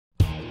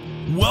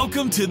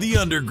Welcome to the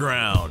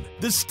Underground,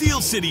 the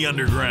Steel City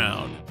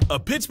Underground, a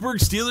Pittsburgh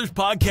Steelers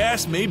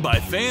podcast made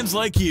by fans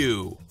like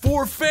you,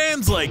 for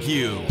fans like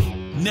you.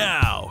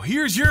 Now,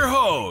 here's your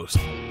host,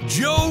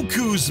 Joe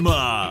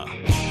Kuzma.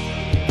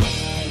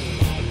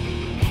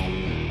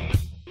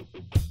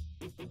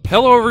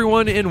 Hello,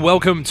 everyone, and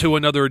welcome to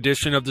another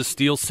edition of the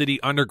Steel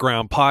City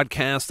Underground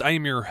podcast. I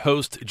am your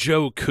host,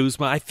 Joe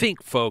Kuzma. I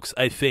think,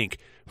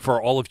 for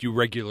all of you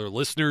regular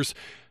listeners,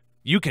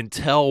 you can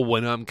tell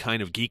when I'm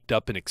kind of geeked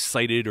up and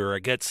excited or I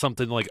get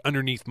something like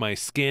underneath my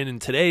skin. And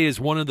today is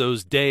one of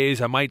those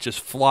days I might just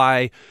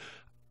fly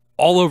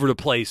all over the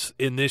place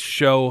in this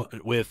show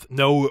with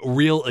no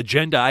real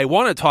agenda. I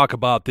want to talk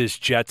about this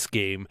Jets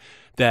game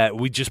that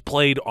we just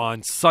played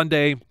on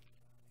Sunday.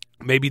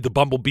 Maybe the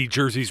Bumblebee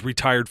jerseys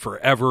retired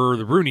forever.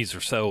 The Rooneys are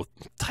so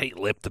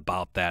tight-lipped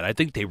about that. I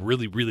think they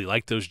really, really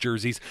like those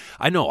jerseys.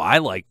 I know I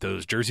like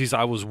those jerseys.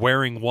 I was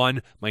wearing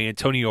one, my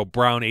Antonio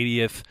Brown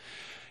 80th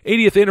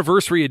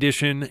anniversary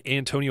edition,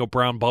 Antonio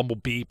Brown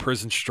Bumblebee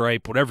Prison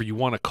Stripe, whatever you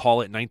want to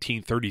call it,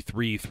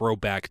 1933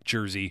 throwback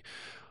jersey,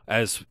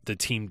 as the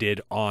team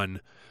did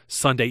on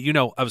Sunday. You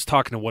know, I was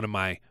talking to one of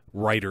my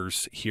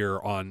writers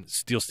here on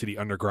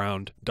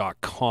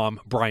steelcityunderground.com,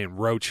 Brian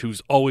Roach, who's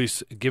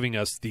always giving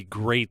us the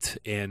great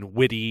and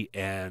witty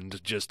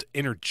and just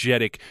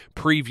energetic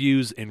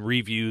previews and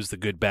reviews, the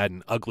good, bad,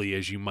 and ugly,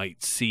 as you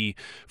might see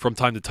from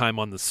time to time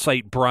on the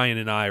site. Brian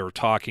and I were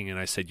talking, and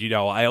I said, you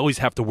know, I always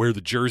have to wear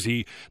the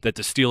jersey that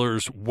the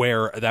Steelers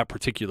wear that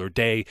particular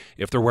day.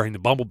 If they're wearing the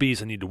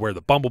Bumblebees, I need to wear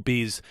the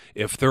Bumblebees.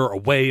 If they're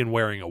away and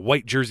wearing a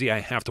white jersey, I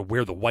have to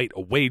wear the white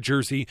away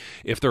jersey.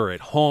 If they're at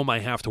home,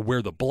 I have to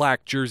wear the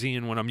black jersey.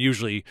 And when I'm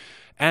usually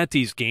at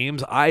these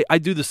games, I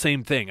do the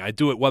same thing. I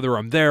do it whether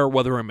I'm there,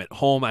 whether I'm at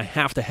home. I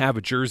have to have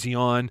a jersey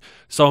on.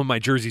 Some of my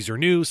jerseys are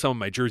new. Some of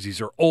my jerseys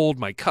are old.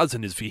 My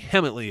cousin is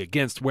vehemently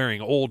against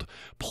wearing old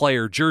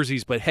player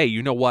jerseys. But hey,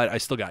 you know what? I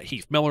still got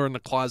Heath Miller in the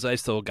closet. I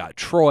still got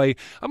Troy.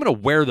 I'm going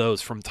to wear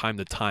those from time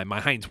to time. My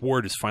Heinz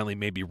Ward is finally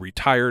maybe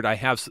retired. I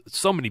have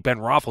so many Ben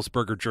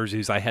Roethlisberger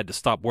jerseys, I had to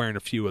stop wearing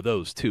a few of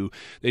those too.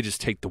 They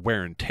just take the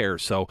wear and tear.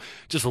 So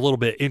just a little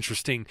bit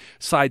interesting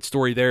side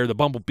story there. The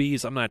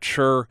Bumblebees, I'm not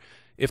sure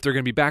if they're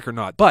going to be back or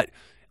not. But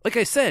like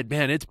I said,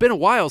 man, it's been a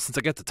while since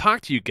I got to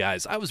talk to you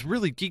guys. I was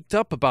really geeked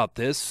up about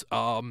this.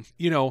 I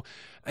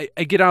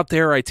get out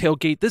there, I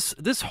tailgate.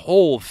 This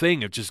whole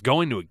thing of just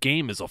going to a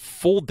game is a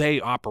full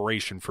day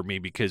operation for me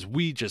because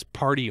we just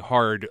party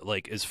hard,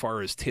 like as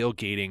far as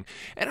tailgating.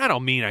 And I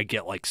don't mean I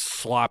get like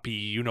sloppy,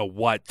 you know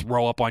what,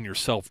 throw up on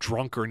yourself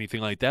drunk or anything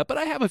like that. But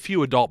I have a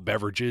few adult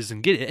beverages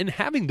and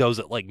having those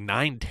at like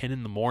 9, 10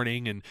 in the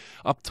morning and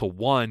up to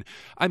 1.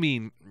 I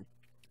mean,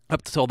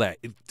 up till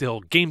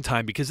game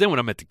time, because then when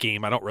I'm at the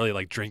game, I don't really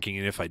like drinking,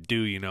 and if I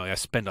do, you know, I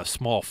spend a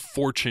small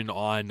fortune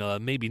on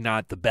maybe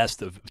not the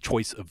best of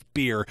choice of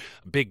beer.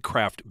 Big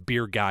craft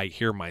beer guy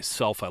here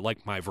myself. I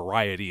like my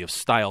variety of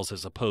styles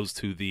as opposed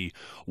to the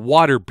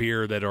water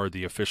beer that are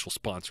the official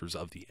sponsors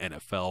of the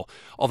NFL.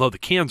 Although the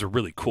cans are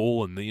really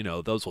cool, and you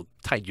know those will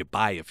tide you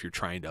by if you're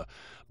trying to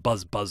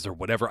buzz or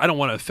whatever. I don't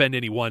want to offend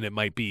anyone. It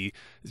might be,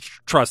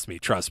 trust me,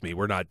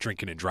 we're not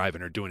drinking and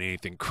driving or doing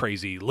anything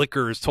crazy.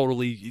 Liquor is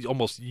totally,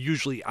 almost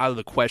usually out of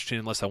the question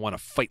unless I want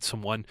to fight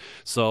someone.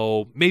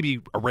 So maybe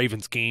a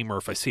Ravens game, or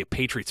if I see a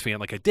Patriots fan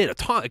like I did, a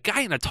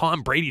guy in a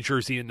Tom Brady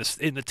jersey in the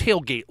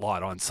tailgate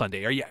lot on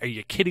Sunday. Are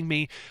you kidding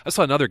me? I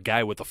saw another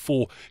guy with a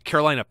full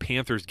Carolina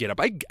Panthers getup.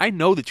 I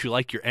know that you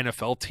like your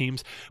NFL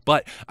teams,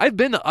 but I've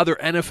been to other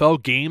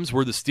NFL games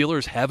where the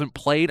Steelers haven't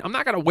played. I'm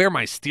not going to wear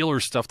my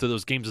Steelers stuff to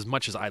those games as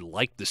much as I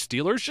like the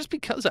Steelers, just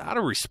because out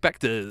of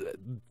respect to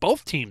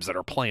both teams that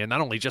are playing,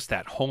 not only just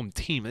that home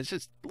team. It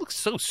just looks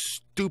so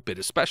stupid,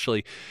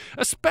 especially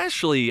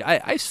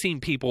I've seen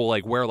people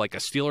like wear like a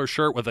Steelers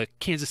shirt with a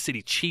Kansas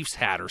City Chiefs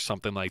hat or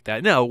something like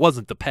that. No, it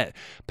wasn't the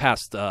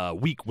past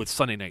week with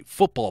Sunday Night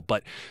Football,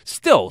 but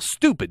still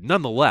stupid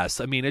nonetheless.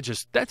 I mean,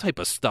 that type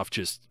of stuff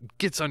just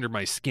gets under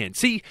my skin.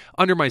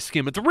 Under my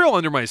skin. But the real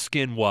under my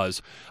skin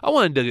was I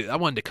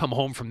wanted to come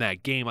home from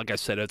that game. Like I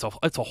said, it's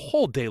a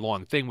whole day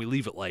long thing. We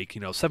leave at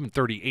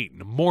 7:38 in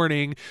the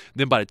morning.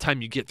 Then by the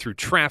time you get through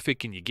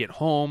traffic and you get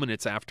home, and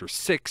it's after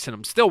 6, and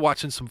I'm still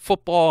watching some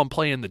football. I'm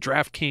playing the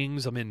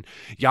DraftKings. I'm in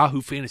Yahoo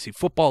Fantasy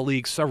Football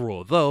League,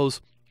 several of those.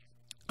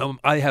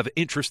 I have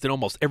interest in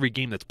almost every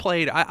game that's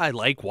played. I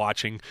like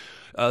watching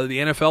the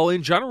NFL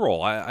in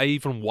general. I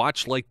even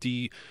watched like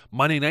the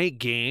Monday night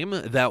game.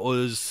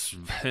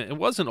 It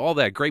wasn't all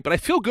that great, but I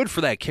feel good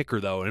for that kicker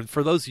though. And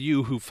for those of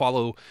you who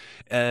follow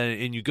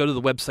and you go to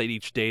the website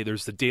each day,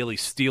 there's the daily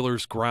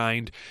Steelers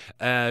grind,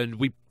 and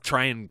we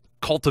try and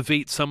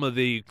cultivate some of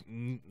the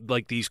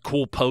like these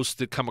cool posts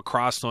that come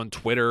across on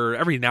Twitter,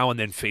 every now and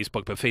then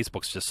Facebook, but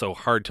Facebook's just so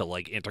hard to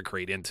like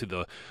integrate into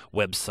the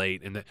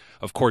website. And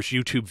of course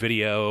YouTube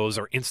videos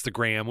or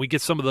Instagram, we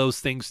get some of those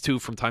things too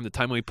from time to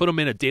time. We put them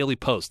in a daily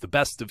post, the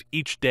best of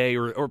each day,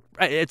 or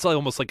it's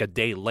almost like a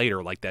day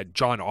later, like that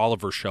John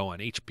Oliver show on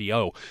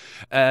HBO.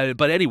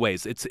 But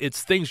anyways,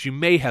 it's things you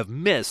may have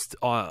missed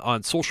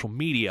on social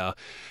media.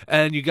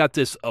 And you got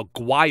this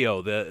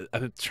Aguayo,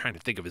 I'm trying to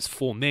think of his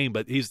full name,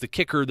 but he's the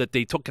kicker that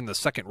they took in the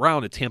second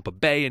round at Tampa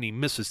Bay, and he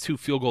misses 2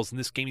 field goals in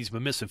this game. He's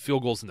been missing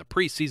field goals in the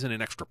preseason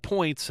and extra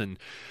points, and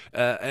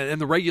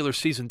the regular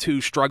season too,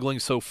 struggling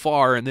so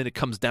far. And then it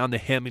comes down to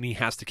him, and he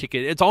has to kick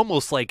it. It's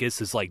almost like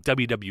this is like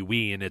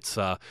WWE, and it's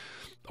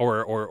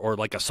or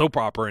like a soap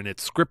opera, and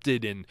it's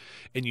scripted, and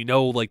you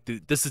know, like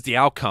this is the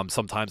outcome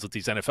sometimes with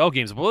these NFL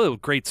games. Well, a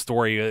great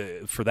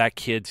story for that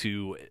kid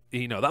to,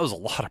 you know, that was a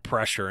lot of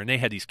pressure, and they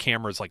had these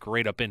cameras like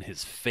right up in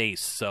his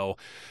face. So,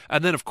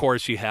 and then of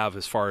course you have,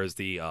 as far as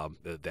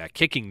that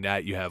kicking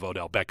net, you have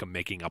Odell Beckham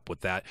making up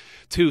with that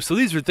too. So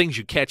these are things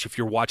you catch if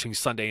you're watching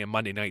Sunday and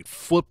Monday night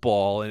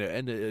football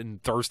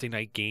and Thursday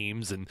night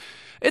games, and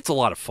it's a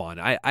lot of fun.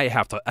 I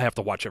have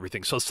to watch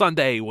everything. So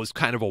Sunday was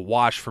kind of a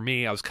wash for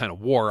me. I was kind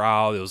of wore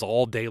out. It was an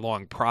all day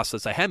long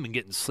process. I hadn't been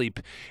getting sleep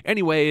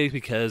anyway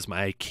because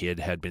my kid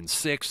had been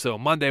sick. So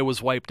Monday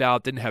was wiped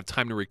out. Didn't have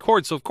time to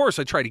record. So of course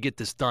I tried to get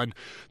this done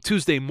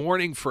Tuesday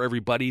morning for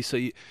everybody. So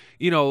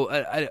you know,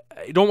 I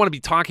don't want to be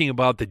talking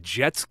about the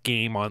Jets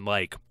game on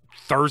like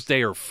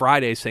Thursday or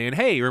Friday saying,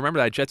 hey, remember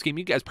that Jets game?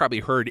 You guys probably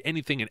heard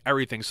anything and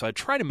everything, so I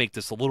try to make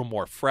this a little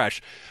more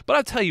fresh. But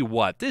I'll tell you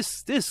what,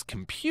 this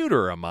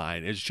computer of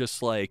mine is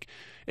just like,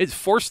 it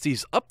forced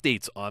these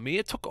updates on me.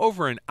 It took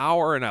over an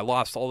hour, and I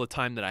lost all the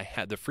time that I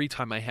had, the free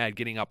time I had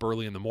getting up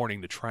early in the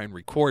morning to try and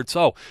record.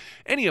 So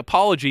any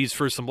apologies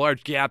for some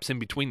large gaps in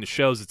between the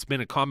shows. It's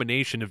been a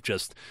combination of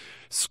just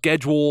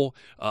schedule,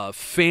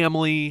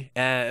 family.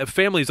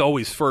 Family's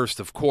always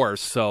first, of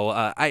course. So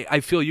I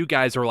feel you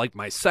guys are like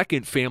my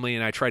second family,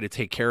 and I try to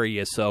take care of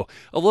you. So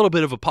a little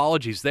bit of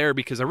apologies there,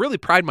 because I really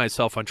pride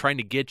myself on trying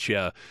to get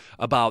you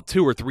about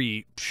 2 or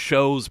 3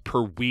 shows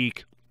per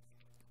week.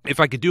 If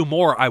I could do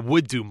more, I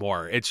would do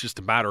more. It's just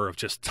a matter of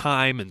just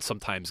time, and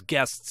sometimes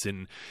guests,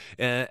 and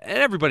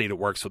everybody that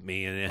works with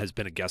me and has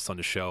been a guest on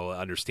the show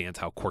understands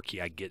how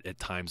quirky I get at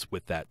times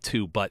with that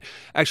too. But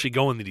actually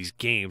going to these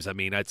games, I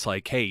mean, it's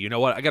like, hey, you know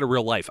what? I got a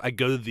real life. I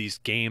go to these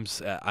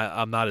games.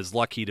 I'm not as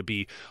lucky to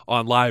be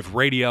on live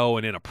radio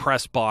and in a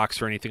press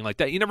box or anything like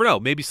that. You never know.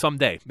 Maybe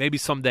someday.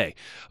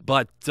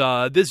 But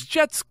this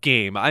Jets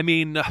game, I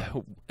mean,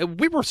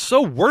 we were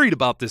so worried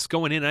about this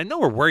going in. I know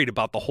we're worried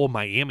about the whole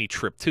Miami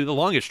trip too. The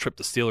longest trip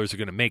the Steelers are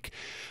going to make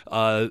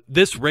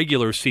this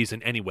regular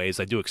season anyways.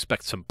 I do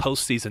expect some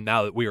postseason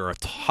now that we are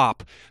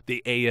atop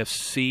the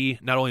AFC,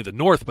 not only the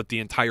North, but the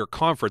entire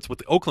conference with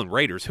the Oakland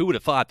Raiders. Who would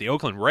have thought the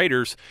Oakland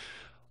Raiders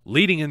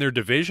leading in their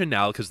division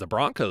now because the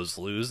Broncos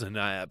lose? And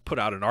I put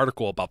out an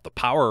article about the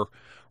power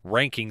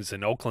rankings,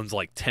 and Oakland's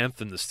like 10th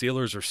and the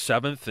Steelers are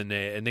 7th,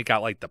 and they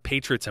got like the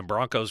Patriots and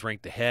Broncos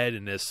ranked ahead,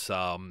 and this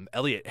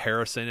Elliott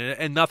Harrison,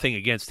 and nothing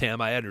against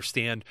him. I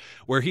understand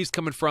where he's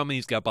coming from, and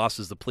he's got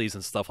bosses to please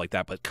and stuff like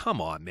that, but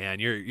come on, man,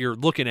 you're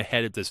looking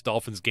ahead at this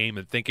Dolphins game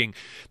and thinking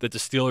that the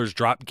Steelers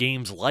drop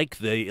games like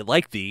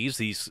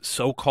these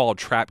so-called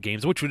trap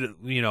games, which would,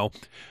 you know,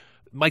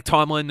 Mike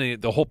Tomlin,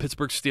 the whole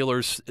Pittsburgh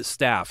Steelers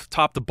staff,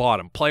 top to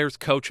bottom, players,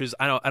 coaches,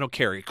 I don't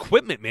care.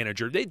 Equipment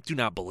manager, they do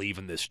not believe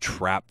in this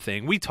trap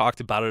thing. We talked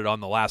about it on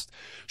the last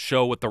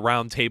show with the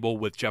roundtable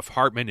with Jeff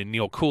Hartman and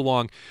Neil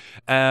Coulong.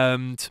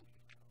 And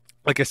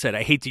like I said,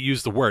 I hate to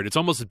use the word. It's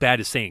almost as bad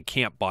as saying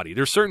camp body.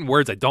 There's certain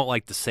words I don't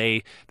like to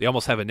say. They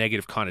almost have a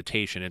negative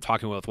connotation. And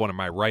talking with one of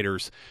my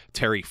writers,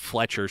 Terry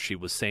Fletcher, she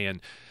was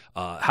saying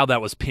how that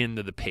was pinned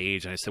to the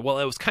page. And I said, well,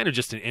 it was kind of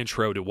just an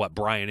intro to what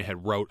Brian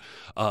had wrote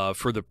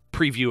for the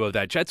preview of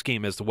that Jets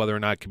game as to whether or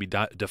not it could be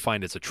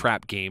defined as a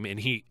trap game. And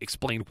he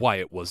explained why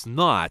it was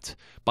not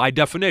by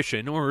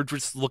definition, or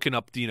just looking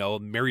up, you know,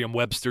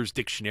 Merriam-Webster's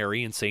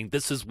dictionary and saying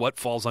this is what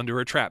falls under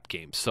a trap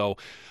game. So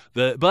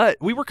but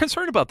we were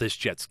concerned about this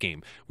Jets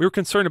game. We were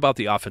concerned about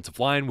the offensive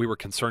line. We were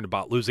concerned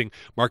about losing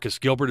Marcus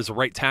Gilbert as a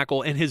right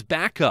tackle and his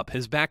backup.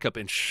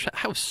 And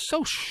I was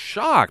so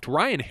shocked.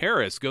 Ryan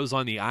Harris goes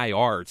on the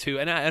IR too.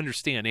 And I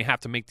understand they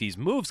have to make these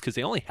moves because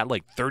they only had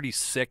like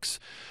 36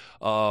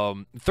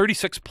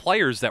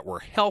 players that were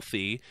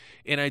healthy,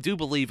 and I do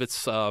believe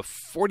it's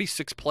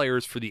 46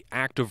 players for the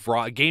active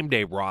game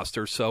day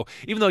roster. So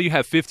even though you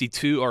have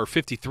 52 or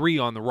 53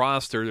 on the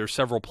roster, there's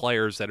several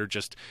players that are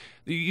just,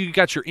 you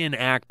got your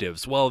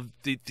inactives. Well,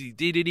 they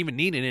didn't even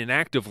need an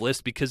inactive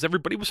list because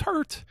everybody was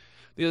hurt.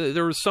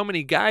 There were so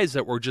many guys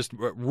that were just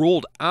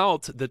ruled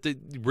out that they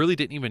really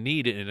didn't even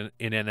need an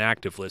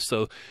inactive list.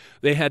 So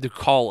they had to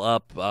call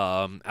up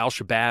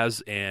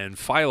Al-Shabazz and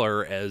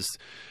Filer as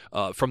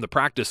from the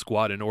practice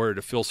squad in order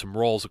to fill some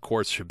roles. Of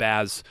course,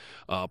 Shabazz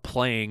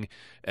playing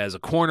as a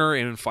corner,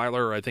 and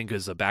Filer, I think,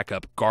 as a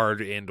backup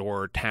guard and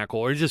or tackle,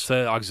 or just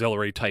an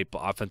auxiliary type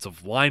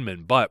offensive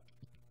lineman. But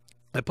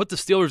I put the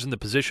Steelers in the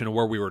position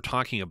where we were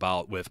talking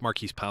about with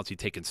Marquise Pouncey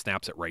taking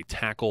snaps at right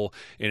tackle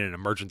in an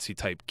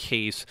emergency-type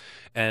case,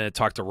 and I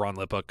talked to Ron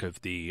Lippuck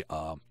of the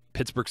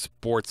Pittsburgh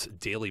Sports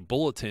Daily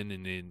Bulletin,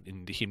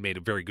 and he made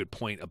a very good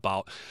point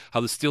about how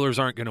the Steelers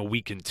aren't going to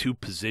weaken two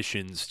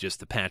positions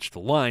just to patch the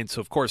line. So,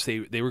 of course,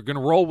 they were going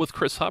to roll with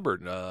Chris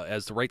Hubbard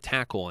as the right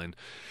tackle, and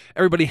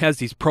everybody has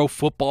these pro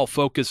football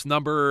focused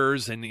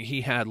numbers, and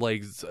he had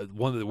like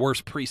one of the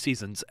worst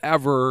preseasons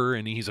ever,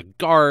 and he's a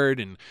guard,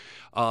 and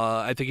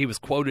I think he was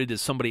quoted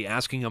as somebody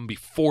asking him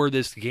before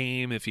this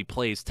game if he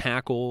plays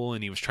tackle,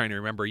 and he was trying to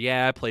remember,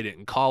 yeah, I played it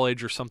in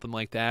college or something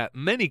like that.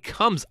 And then he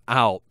comes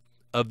out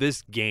of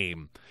this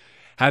game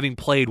having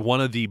played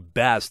one of the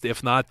best,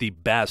 if not the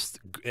best,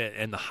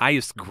 and the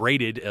highest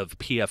graded of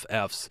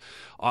PFF's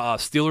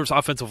Steelers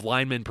offensive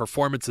lineman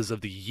performances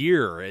of the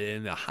year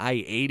in the high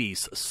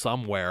 80s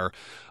somewhere.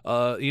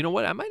 You know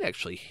what? I might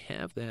actually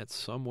have that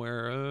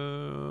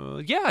somewhere.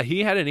 Yeah,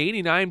 he had an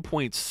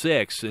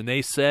 89.6, and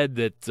they said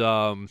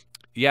that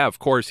yeah, of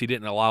course, he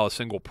didn't allow a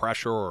single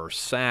pressure or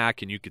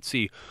sack, and you could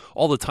see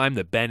all the time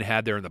that Ben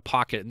had there in the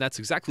pocket, and that's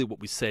exactly what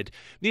we said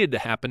needed to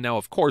happen. Now,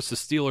 of course, the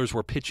Steelers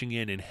were pitching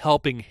in and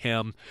helping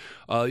him.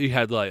 You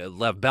had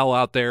Lev Bell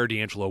out there,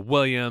 D'Angelo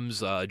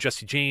Williams,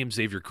 Jesse James,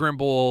 Xavier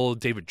Grimble,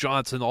 David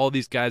Johnson. All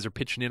these guys are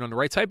pitching in on the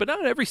right side, but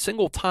not every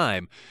single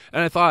time.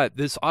 And I thought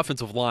this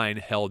offensive line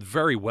held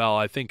very well.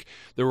 I think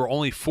there were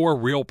only 4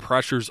 real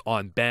pressures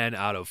on Ben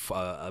out of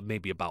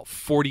maybe about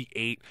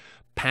 48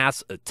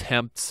 pass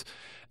attempts.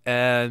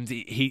 And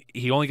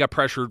he only got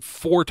pressured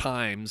 4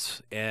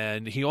 times,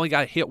 and he only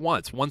got hit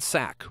once. One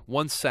sack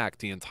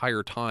the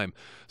entire time.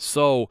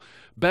 So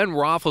Ben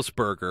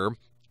Roethlisberger,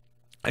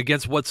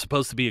 against what's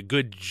supposed to be a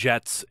good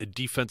Jets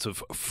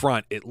defensive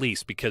front, at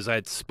least, because I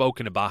had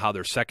spoken about how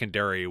their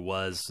secondary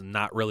was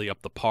not really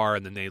up to par,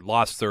 and then they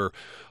lost their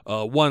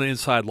one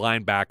inside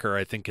linebacker,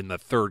 I think, in the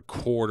third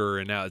quarter,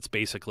 and now it's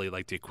basically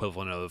like the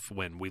equivalent of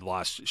when we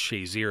lost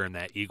Shazier in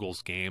that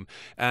Eagles game.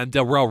 And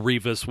Darrelle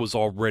Revis was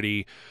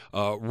already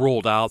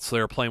ruled out, so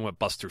they were playing with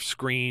Buster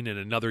Screen and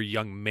another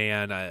young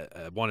man, I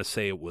want to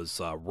say it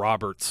was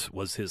Roberts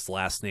was his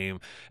last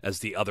name, as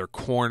the other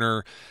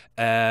corner,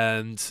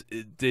 and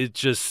it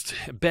just,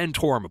 Ben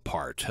tore him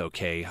apart,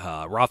 okay?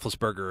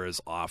 Roethlisberger is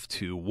off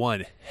to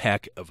one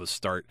heck of a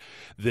start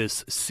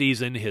this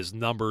season. His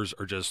numbers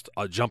are just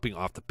jumping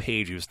off the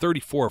page. He was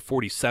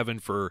 34-47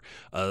 for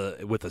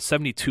with a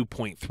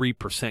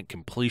 72.3%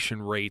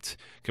 completion rate,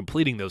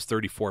 completing those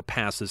 34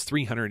 passes,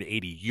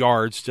 380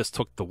 yards, just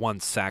took the 1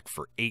 sack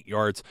for 8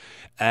 yards,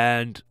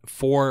 and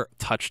 4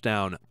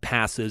 touchdown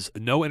passes,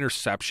 no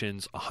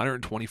interceptions,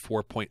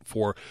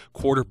 124.4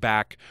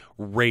 quarterback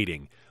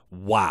rating.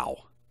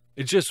 Wow.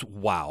 It's just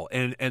wow.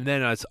 And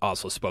then I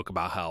also spoke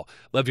about how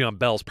Le'Veon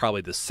Bell's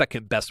probably the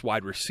second best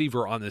wide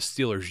receiver on this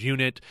Steelers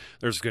unit.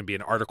 There's going to be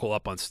an article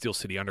up on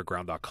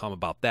SteelCityUnderground.com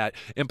about that.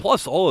 And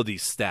plus all of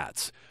these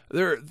stats,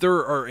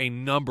 there are a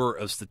number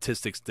of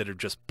statistics that are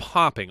just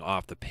popping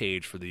off the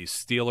page for these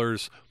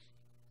Steelers.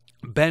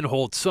 Ben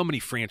holds so many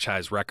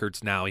franchise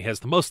records now. He has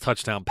the most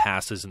touchdown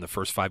passes in the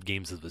first 5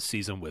 games of the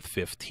season with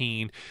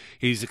 15.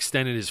 He's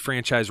extended his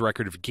franchise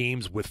record of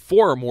games with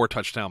 4 or more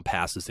touchdown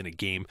passes in a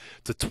game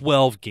to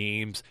 12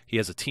 games. He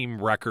has a team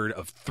record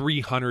of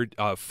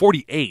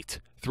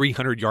 48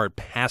 300-yard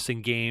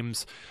passing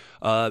games.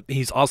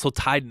 He's also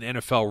tied an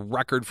NFL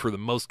record for the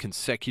most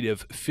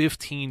consecutive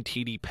 15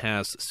 TD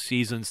pass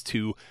seasons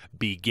to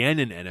begin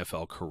an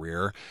NFL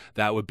career.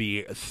 That would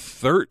be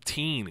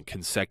 13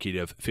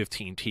 consecutive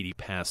 15 TD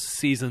pass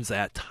seasons.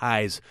 That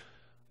ties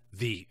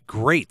the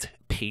great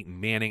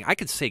Peyton Manning. I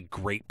could say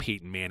great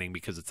Peyton Manning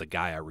because it's a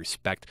guy I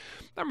respect.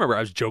 I remember I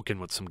was joking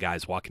with some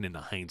guys walking into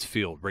Heinz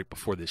Field right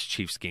before this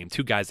Chiefs game.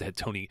 2 guys that had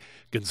Tony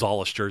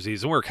Gonzalez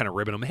jerseys, and we were kind of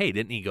ribbing them. Hey,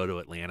 didn't he go to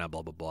Atlanta?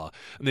 Blah, blah, blah.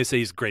 And they say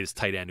he's the greatest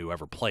tight end who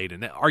ever played.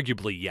 And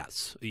arguably,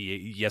 yes.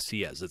 Yes,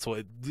 he is.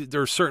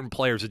 There are certain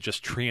players that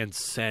just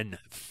transcend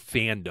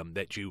fandom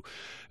that you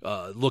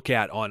look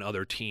at on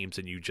other teams,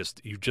 and you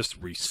just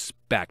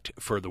respect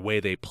for the way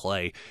they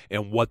play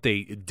and what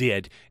they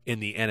did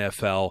in the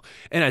NFL.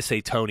 And I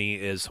say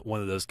Tony is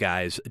one of those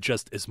guys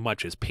just as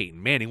much as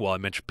Peyton Manning. Well, I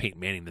mentioned Peyton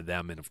Manning to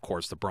them, and of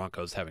course the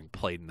Broncos having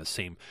played in the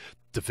same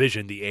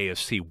division, the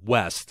AFC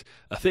West,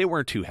 they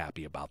weren't too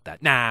happy about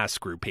that. Nah,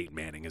 screw Peyton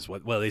Manning is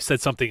what. Well, they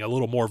said something a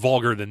little more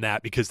vulgar than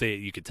that because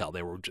you could tell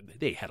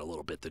they had a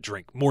little bit to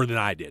drink more than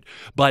I did.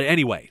 But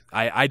anyway,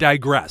 I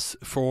digress.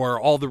 For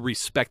all the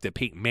respect that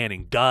Peyton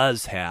Manning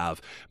does have,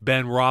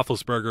 Ben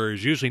Roethlisberger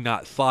is usually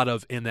not thought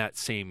of in that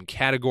same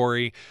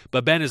category.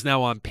 But Ben is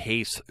now on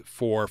pace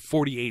for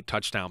 48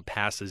 touchdown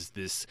passes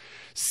this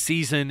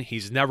season.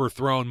 He's never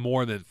thrown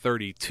more than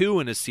 32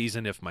 in a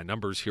season, if my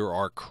numbers here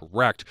are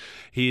correct.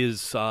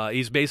 He's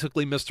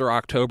basically Mr.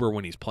 October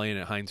when he's playing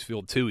at Heinz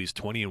Field too. He's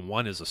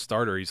 20-1 as a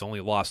starter. He's only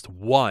lost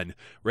 1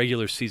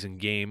 regular season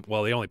game.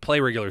 Well, they only play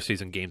regular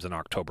season games in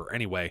October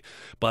anyway,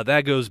 but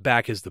that goes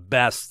back as the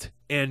best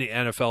in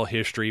NFL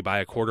history by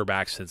a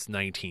quarterback since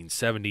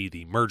 1970,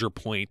 the merger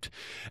point.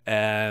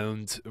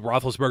 And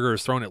Roethlisberger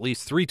has thrown at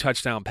least 3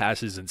 touchdown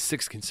passes in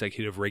 6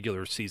 consecutive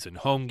regular season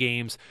home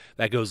games.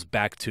 That goes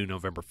back to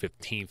November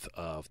 15th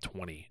of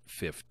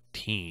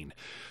 2015.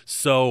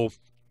 So,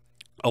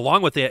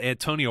 along with that,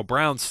 Antonio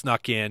Brown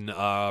snuck in.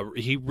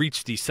 He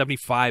reached the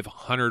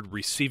 7,500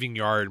 receiving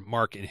yard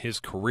mark in his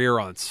career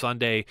on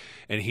Sunday,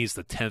 and he's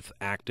the 10th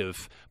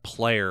active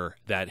player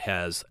that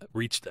has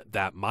reached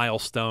that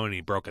milestone.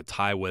 He broke a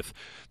tie with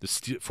the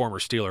former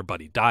Steeler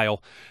Buddy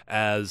Dial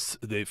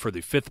for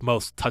the 5th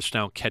most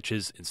touchdown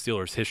catches in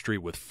Steelers history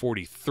with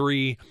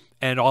 43.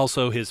 And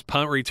also his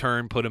punt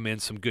return put him in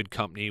some good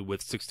company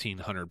with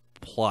 1,600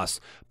 plus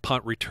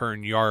punt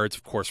return yards.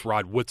 Of course,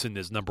 Rod Woodson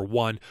is number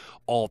 1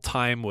 all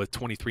time with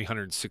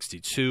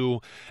 2,362.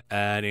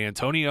 And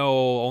Antonio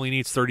only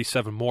needs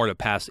 37 more to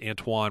pass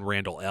Antoine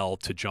Randall L.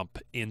 to jump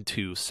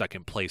into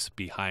second place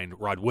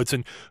behind Rod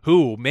Woodson,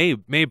 who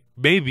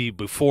maybe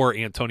before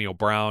Antonio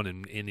Brown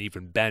and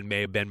even Ben may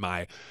have been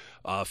my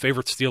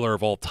favorite Steeler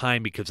of all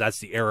time, because that's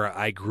the era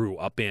I grew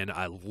up in.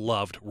 I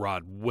loved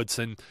Rod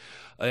Woodson.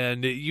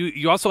 And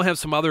you also have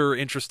some other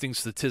interesting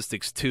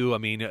statistics, too. I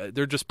mean,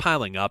 they're just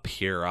piling up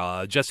here.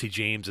 Jesse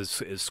James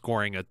is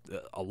scoring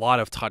a lot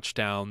of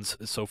touchdowns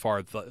so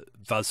far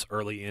thus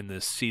early in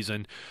this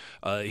season.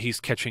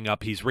 He's catching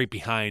up. He's right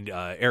behind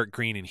Eric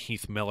Green and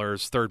Heath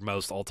Miller's 3rd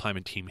most all-time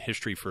in team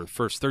history for the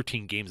first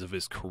 13 games of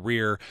his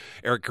career.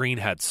 Eric Green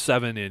had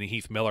 7 and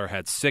Heath Miller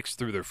had 6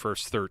 through their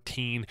first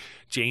 13.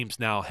 James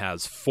now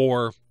has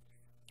 4.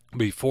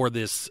 Before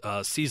this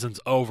season's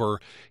over,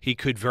 he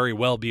could very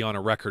well be on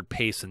a record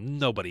pace, and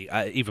nobody,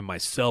 even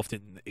myself,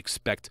 didn't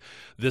expect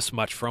this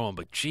much from him.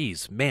 But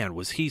geez, man,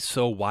 was he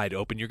so wide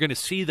open. You're going to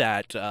see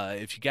that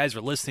if you guys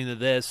are listening to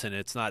this and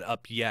it's not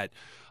up yet.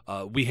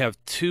 We have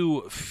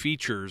 2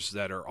 features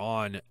that are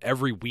on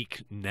every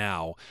week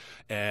now,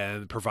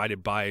 and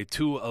provided by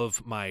 2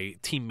 of my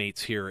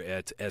teammates here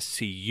at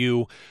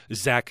SCU.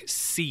 Zach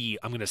C.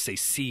 I'm going to say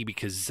C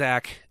because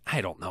Zach,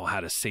 I don't know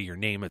how to say your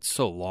name. It's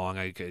so long.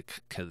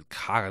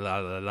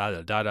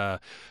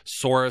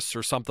 Saurus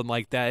or something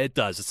like that. It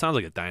does. It sounds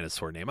like a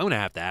dinosaur name. I'm going to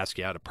have to ask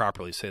you how to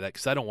properly say that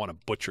because I don't want to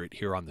butcher it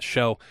here on the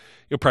show.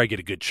 You'll probably get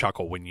a good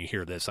chuckle when you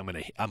hear this. I'm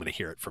gonna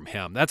hear it from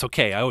him. That's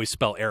okay. I always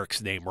spell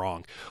Eric's name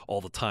wrong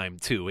all the time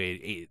too.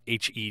 HERRMANN.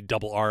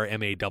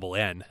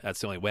 That's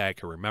the only way I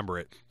can remember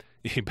it.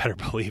 You better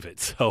believe it.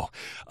 So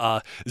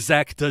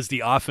Zach does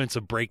the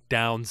offensive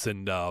breakdowns,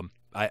 and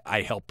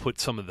I help put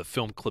some of the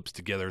film clips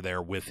together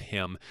there with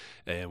him,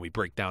 and we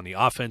break down the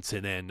offense.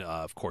 And then,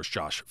 of course,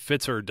 Josh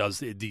Fitzer does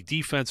the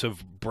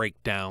defensive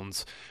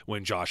breakdowns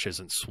when Josh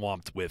isn't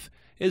swamped with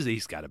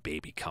he's got a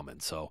baby coming,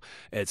 so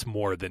it's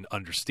more than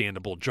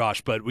understandable,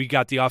 Josh. But we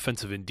got the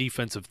offensive and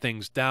defensive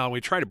things down.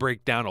 We try to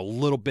break down a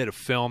little bit of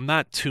film,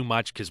 not too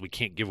much because we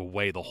can't give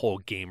away the whole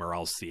game or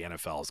else the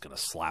NFL is going to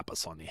slap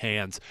us on the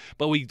hands.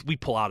 But we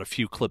pull out a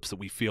few clips that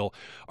we feel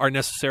are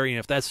necessary, and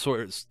if that's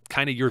sort of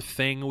kind of your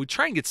thing, we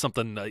try and get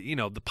something,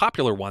 the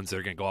popular ones that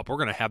are going to go up. We're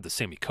going to have the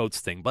Sammy Coates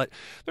thing, but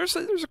there's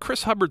a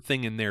Chris Hubbard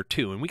thing in there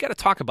too, and we got to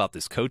talk about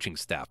this coaching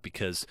staff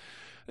because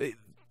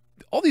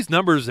all these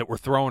numbers that we're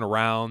throwing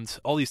around,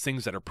 all these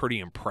things that are pretty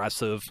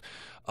impressive.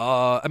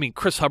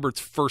 Chris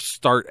Hubbard's first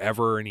start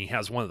ever, and he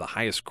has one of the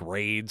highest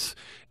grades.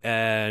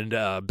 And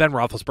Ben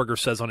Roethlisberger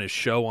says on his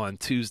show on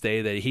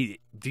Tuesday that he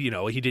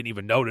didn't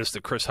even notice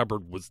that Chris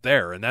Hubbard was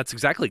there, and that's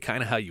exactly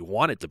kind of how you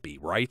want it to be,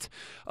 right?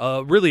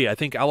 Really, I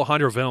think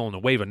Alejandro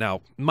Villanueva.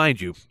 Now, mind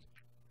you,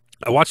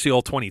 I watch the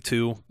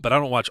All-22, but I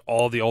don't watch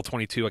all the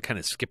All-22. I kind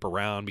of skip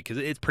around because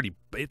it's pretty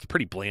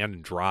bland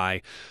and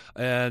dry.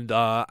 And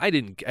I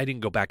didn't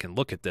go back and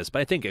look at this, but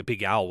I think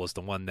Big Al was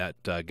the one that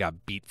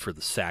got beat for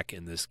the sack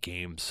in this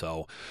game.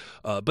 So,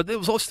 but it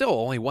was still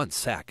only 1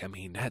 sack. I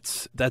mean,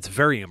 that's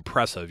very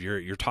impressive.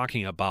 You're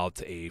talking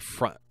about a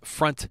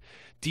front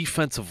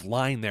defensive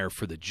line there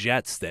for the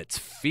Jets that's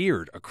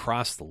feared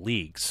across the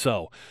league.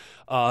 So,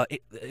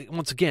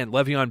 once again,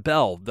 Le'Veon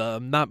Bell,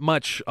 not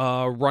much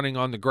running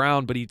on the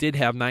ground, but he did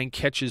have 9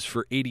 catches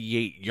for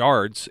 88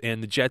 yards,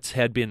 and the Jets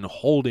had been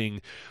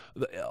holding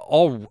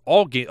all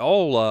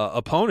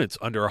opponents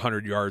under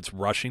 100 yards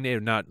rushing. They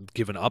have not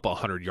given up a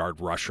 100-yard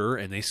rusher,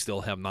 and they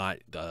still have not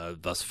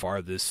thus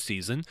far this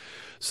season.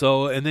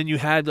 So, and then you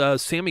had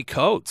Sammy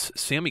Coates.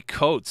 Sammy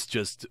Coates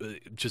just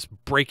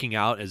breaking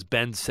out. As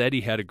Ben said,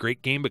 he had a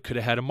great game, but could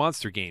have had a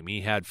monster game.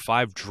 He had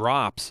 5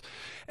 drops,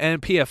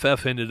 and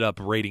PFF ended up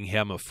rating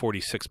him a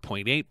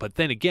 46.8. But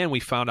then again, we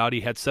found out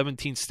he had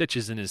 17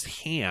 stitches in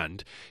his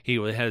hand.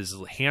 His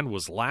hand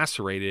was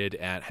lacerated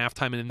at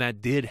halftime, and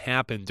that did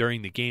happen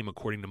during the game,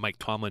 according to Mike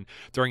Tomlin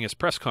during his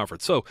press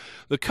conference. So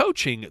the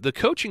coaching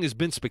has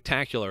been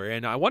spectacular,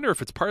 and I wonder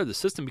if it's part of the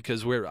system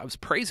because I was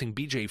praising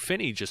B.J.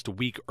 Finney just a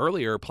week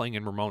earlier playing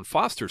in Ramon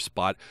Foster's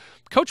spot.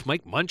 Coach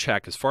Mike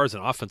Munchak, as far as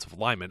an offensive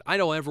lineman, I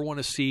don't ever want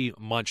to see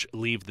Munch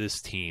leave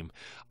this team.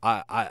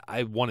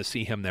 I want to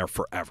see him there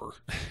forever.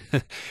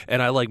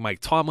 And I like Mike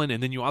Tomlin,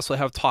 and then you also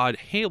have Todd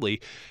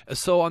Haley.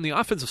 So on the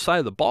offensive side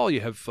of the ball,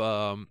 you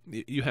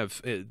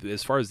have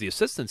as far as the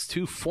assistants,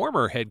 2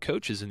 former head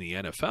coaches in the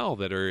NFL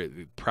that are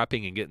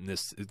prepping and getting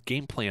this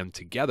game plan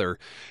together.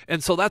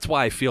 And so that's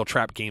why I feel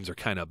trap games are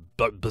kind of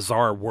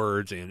bizarre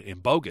words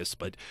and bogus,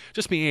 but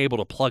just being able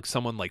to plug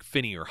someone like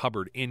Finney or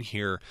Hubbard in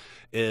here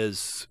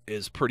is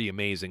pretty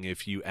amazing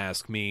if you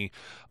ask me.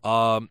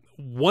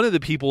 One of the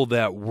people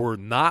that were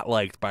not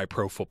liked by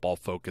Pro Football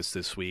Focus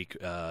this week,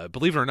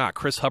 believe it or not,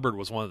 Chris Hubbard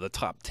was one of the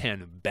top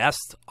 10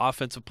 best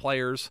offensive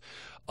players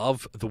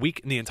of the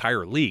week in the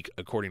entire league,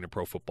 according to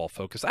Pro Football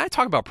Focus. I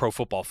talk about Pro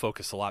Football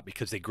Focus a lot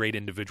because they grade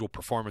individual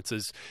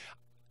performances.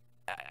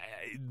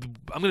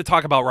 I'm going to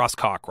talk about Ross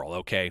Cockrell,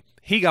 okay?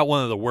 He got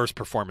one of the worst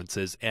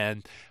performances,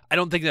 and I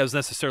don't think that was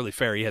necessarily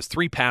fair. He has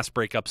 3 pass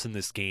breakups in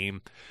this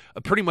game,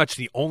 pretty much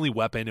the only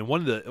weapon, and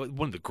one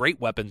of the great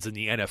weapons in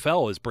the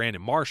NFL is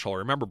Brandon Marshall.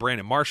 Remember,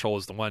 Brandon Marshall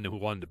is the one who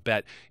wanted to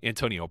bet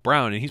Antonio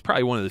Brown, and he's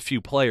probably one of the few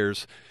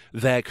players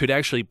that could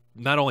actually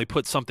not only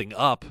put something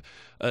up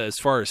as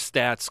far as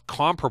stats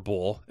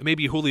comparable,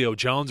 maybe Julio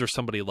Jones or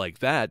somebody like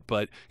that,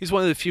 but he's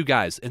one of the few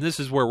guys, and this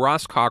is where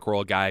Ross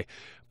Cockrell, a guy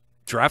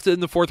drafted in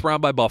the 4th round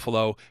by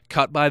Buffalo,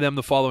 cut by them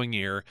the following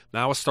year,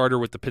 now a starter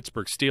with the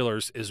Pittsburgh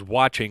Steelers, is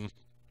watching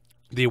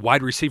the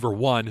wide receiver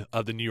 1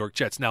 of the New York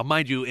Jets. Now,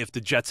 mind you, if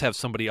the Jets have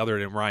somebody other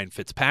than Ryan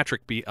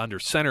Fitzpatrick be under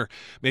center,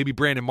 maybe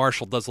Brandon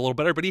Marshall does a little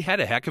better, but he had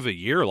a heck of a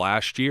year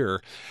last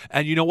year.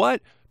 And you know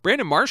what?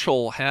 Brandon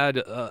Marshall had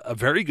a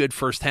very good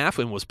first half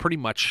and was pretty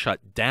much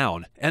shut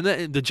down. And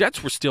the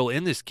Jets were still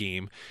in this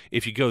game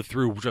if you go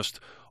through just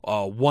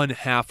one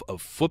half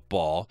of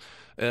football.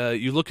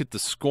 You look at the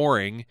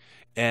scoring,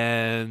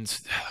 and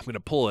I'm going to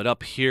pull it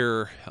up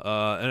here.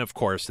 And, of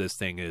course, this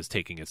thing is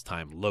taking its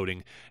time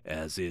loading,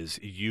 as is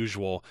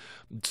usual.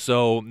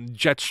 So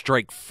Jets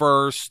strike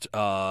first.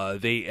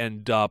 They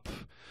end up...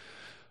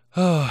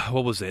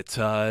 what was it?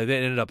 They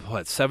ended up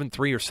 7-3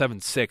 or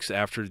 7-6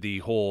 after the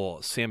whole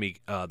Sammy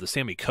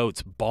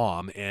Coates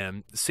bomb,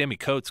 and Sammy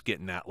Coates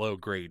getting that low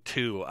grade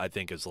too, I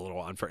think, is a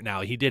little unfair.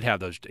 Now he did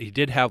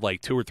have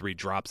like 2 or 3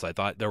 drops. I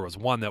thought there was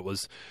one that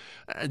was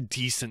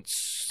decent,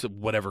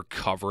 whatever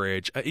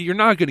coverage. You're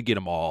not going to get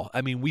them all.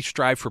 I mean, we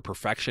strive for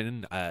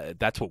perfection.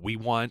 That's what we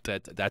want.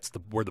 That's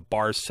where the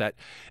bar's set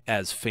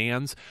as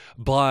fans.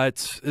 But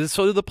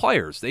so do the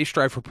players. They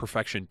strive for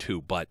perfection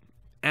too. But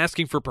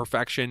asking for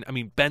perfection, I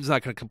mean, Ben's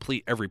not going to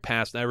complete every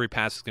pass. Not every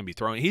pass is going to be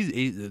thrown.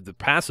 The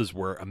passes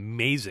were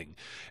amazing.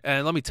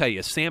 And let me tell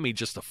you, Sammy,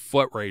 just a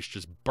foot race,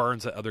 just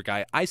burns that other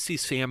guy. I see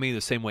Sammy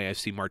the same way I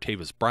see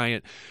Martavis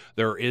Bryant.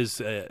 There's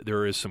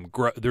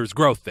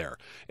growth there.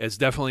 It's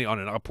definitely on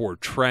an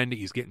upward trend.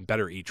 He's getting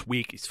better each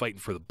week. He's fighting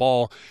for the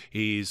ball.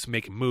 He's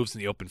making moves in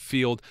the open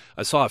field.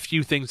 I saw a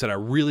few things that I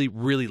really,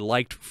 really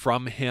liked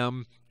from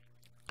him.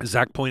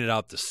 Zach pointed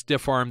out the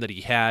stiff arm that he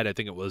had. I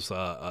think it was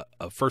a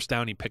first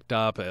down he picked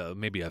up,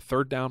 maybe a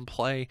 3rd down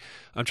play.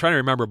 I'm trying to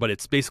remember, but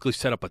it's basically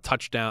set up a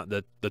touchdown.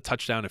 The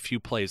touchdown a few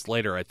plays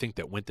later, I think,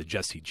 that went to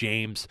Jesse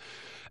James.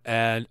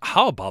 And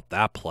how about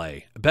that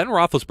play? Ben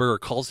Roethlisberger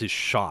calls his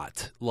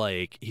shot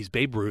like he's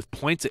Babe Ruth,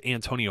 points at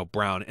Antonio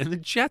Brown, and the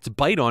Jets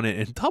bite on it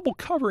and double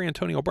cover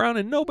Antonio Brown,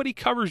 and nobody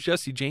covers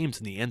Jesse James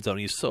in the end zone.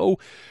 He's so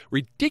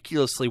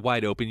ridiculously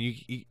wide open.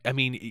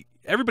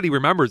 Everybody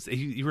remembers.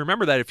 You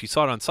remember that if you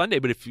saw it on Sunday,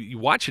 but if you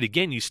watch it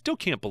again, you still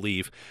can't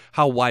believe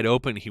how wide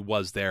open he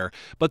was there.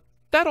 But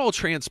that all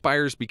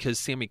transpires because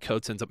Sammy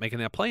Coates ends up making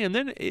that play, and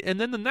then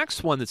the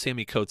next one that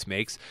Sammy Coates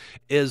makes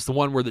is the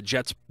one where the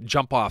Jets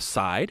jump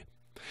offside.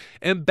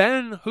 And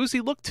Ben, who's he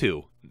look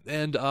to?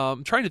 And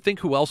I'm trying to think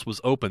who else was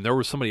open. There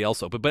was somebody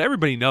else open. But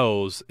everybody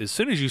knows as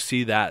soon as you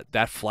see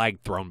that flag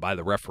thrown by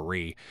the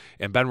referee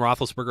and Ben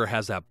Roethlisberger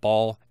has that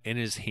ball in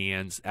his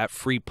hands at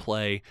free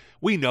play,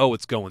 we know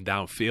it's going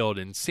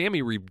downfield. And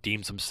Sammy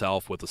redeems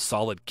himself with a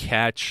solid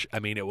catch. I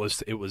mean, it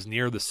was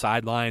near the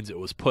sidelines. It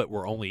was put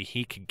where only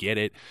he could get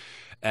it.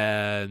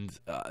 And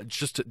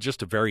just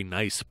a very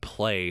nice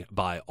play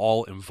by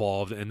all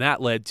involved. And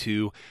that led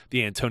to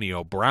the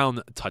Antonio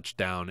Brown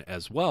touchdown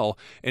as well.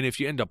 And if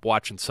you end up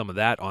watching some of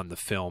that on the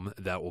film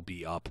that will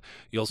be up,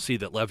 you'll see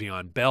that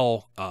Le'Veon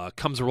Bell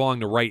comes along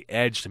the right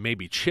edge to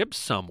maybe chip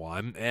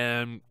someone.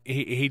 And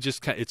he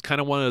just, it's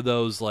kind of one of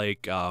those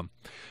like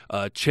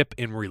chip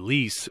and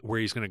release where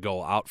he's going to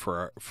go out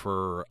for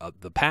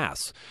the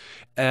pass.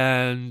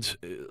 And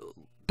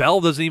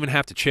Bell doesn't even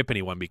have to chip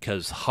anyone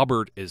because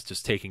Hubbard is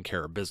just taking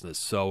care of business.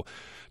 So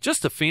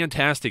just a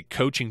fantastic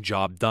coaching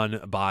job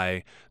done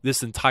by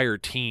this entire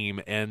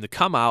team. And to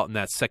come out in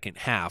that second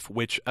half,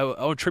 which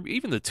I'll attribute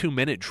even the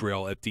 2-minute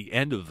drill at the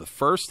end of the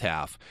first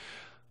half,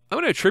 I'm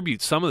going to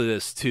attribute some of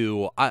this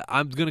to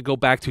I'm going to go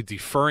back to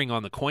deferring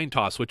on the coin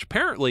toss, which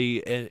apparently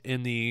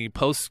in the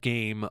post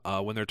game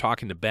when they're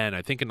talking to Ben,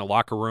 I think in the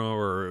locker room,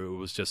 or it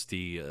was just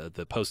the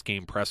post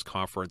game press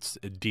conference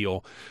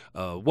deal,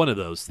 one of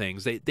those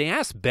things. They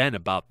asked Ben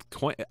about the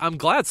coin. I'm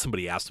glad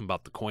somebody asked him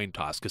about the coin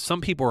toss, because some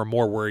people are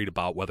more worried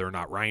about whether or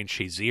not Ryan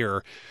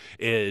Shazier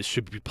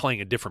should be playing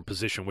a different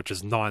position, which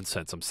is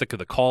nonsense. I'm sick of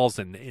the calls,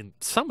 and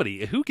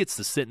somebody who gets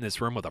to sit in this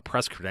room with a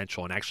press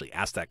credential and actually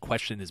ask that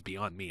question is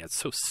beyond me. It's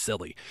so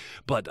silly.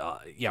 But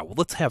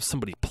let's have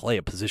somebody play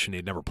a position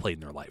they've never played in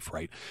their life,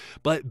 right?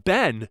 But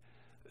Ben,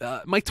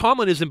 Mike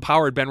Tomlin has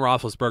empowered Ben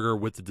Roethlisberger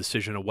with the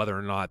decision of whether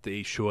or not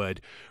they should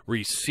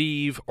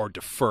receive or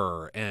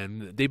defer,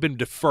 and they've been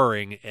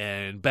deferring.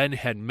 And Ben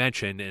had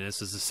mentioned, and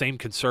this is the same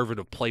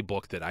conservative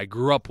playbook that I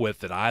grew up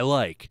with that I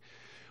like,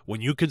 when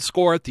you can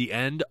score at the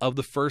end of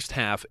the first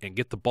half and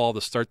get the ball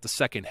to start the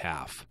second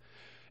half,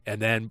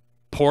 and then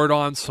pour it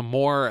on some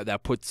more,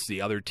 that puts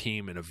the other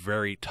team in a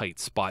very tight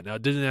spot. Now,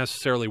 it didn't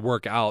necessarily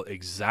work out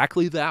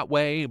exactly that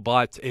way,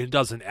 but it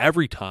doesn't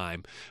every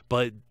time.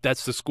 But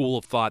that's the school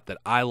of thought that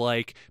I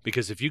like,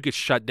 because if you could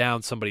shut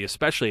down somebody,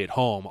 especially at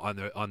home,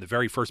 on the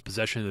very first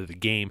possession of the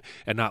game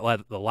and not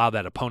allow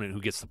that opponent who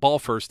gets the ball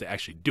first to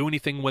actually do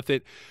anything with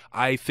it,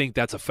 I think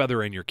that's a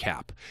feather in your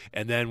cap.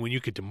 And then when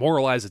you could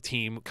demoralize a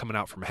team coming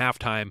out from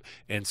halftime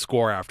and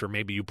score after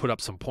maybe you put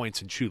up some points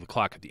and chew the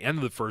clock at the end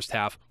of the first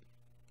half,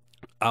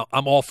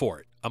 I'm all for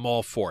it. I'm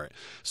all for it.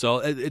 So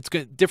it's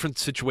different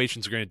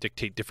situations are going to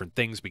dictate different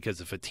things,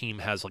 because if a team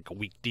has like a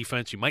weak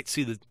defense, you might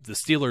see the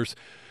Steelers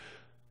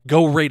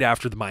go right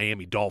after the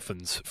Miami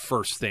Dolphins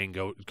first thing,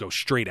 go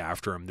straight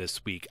after them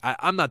this week.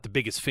 I'm not the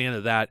biggest fan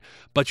of that,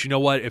 but you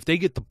know what? If they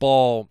get the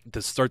ball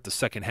to start the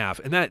second half,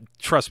 and that,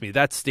 trust me,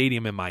 that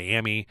stadium in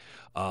Miami,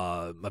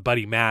 my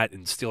buddy Matt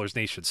in Steelers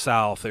Nation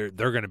South, they're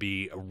going to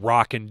be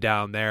rocking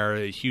down there,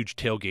 a huge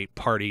tailgate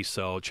party,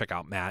 so check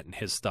out Matt and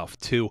his stuff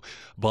too.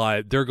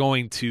 But it's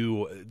going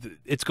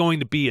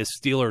to be a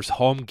Steelers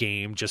home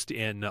game just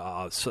in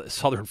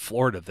southern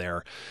Florida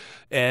there,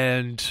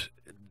 and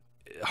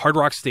Hard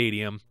Rock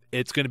Stadium,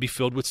 it's going to be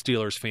filled with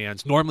Steelers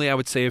fans. Normally, I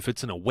would say if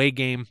it's an away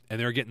game and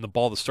they're getting the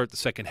ball to start the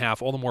second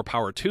half, all the more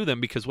power to them,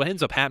 because what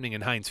ends up happening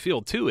in Heinz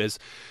Field, too, is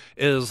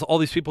all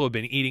these people have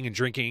been eating and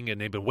drinking, and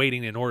they've been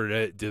waiting in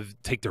order to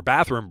take their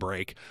bathroom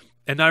break,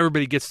 and not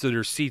everybody gets to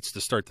their seats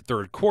to start the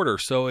third quarter.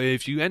 So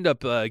if you end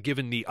up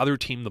giving the other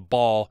team the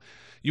ball,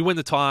 you win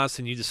the toss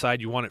and you decide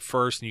you want it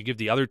first, and you give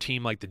the other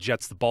team, like the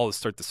Jets, the ball to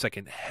start the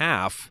second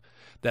half,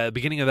 the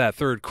beginning of that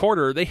third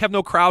quarter, they have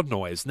no crowd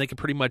noise, and they can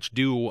pretty much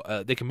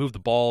they can move the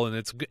ball, and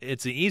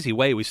it's an easy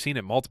way. We've seen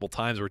it multiple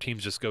times where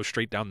teams just go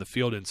straight down the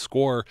field and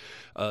score,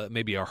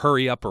 maybe a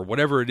hurry up or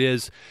whatever it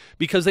is,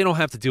 because they don't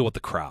have to deal with the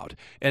crowd,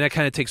 and that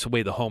kind of takes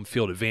away the home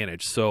field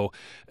advantage. So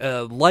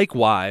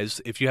likewise,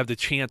 if you have the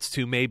chance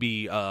to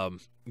maybe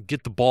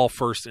get the ball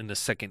first in the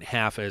second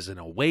half as an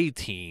away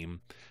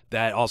team,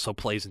 that also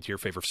plays into your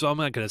favor. So I'm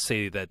not going to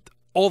say that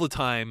all the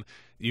time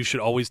you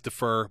should always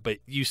defer, but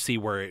you see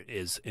where it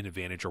is an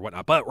advantage or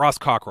whatnot. But Ross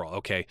Cockrell,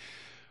 okay.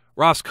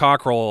 Ross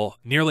Cockrell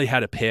nearly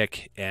had a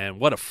pick, and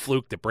what a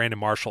fluke that Brandon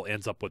Marshall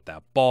ends up with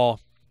that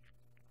ball,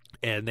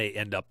 and they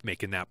end up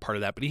making that part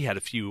of that. But he had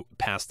a few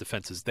pass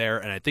defenses there,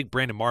 and I think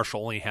Brandon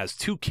Marshall only has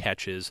 2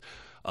 catches,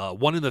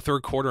 one in the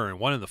third quarter and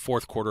one in the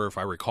fourth quarter, if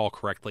I recall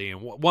correctly.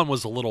 And one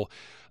was a little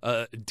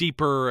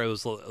deeper. It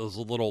was a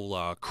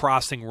little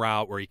crossing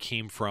route where he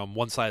came from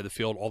one side of the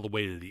field all the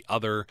way to the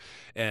other,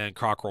 and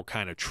Cockrell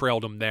kind of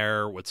trailed him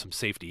there with some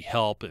safety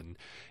help, and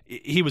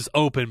he was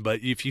open.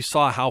 But if you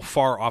saw how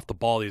far off the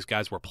ball these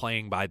guys were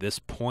playing by this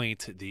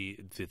point, the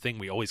thing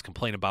we always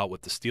complain about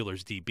with the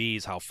Steelers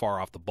DBs, how far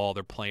off the ball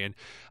they're playing,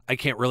 I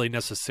can't really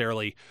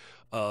necessarily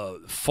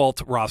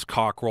fault Ross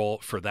Cockrell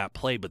for that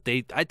play, but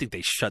I think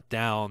they shut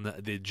down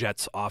the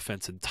Jets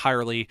offense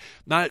entirely.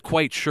 Not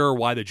quite sure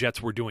why the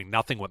Jets were doing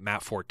nothing with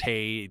Matt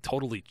Forte. He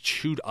totally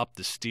chewed up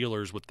the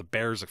Steelers with the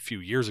Bears a few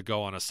years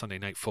ago on a Sunday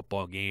night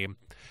football game.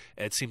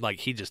 It seemed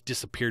like he just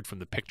disappeared from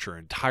the picture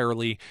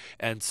entirely,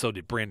 and so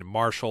did Brandon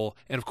Marshall.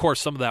 And of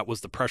course, some of that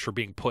was the pressure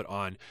being put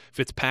on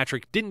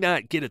Fitzpatrick. Did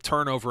not get a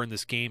turnover in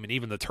this game, and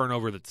even the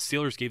turnover that the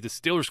Steelers gave, the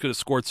Steelers could have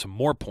scored some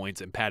more points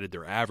and padded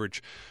their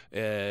average.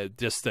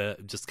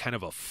 Just kind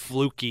of a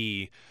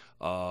fluky,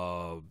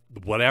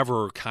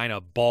 whatever kind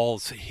of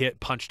balls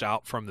punched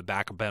out from the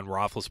back of Ben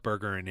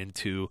Roethlisberger and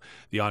into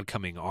the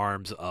oncoming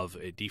arms of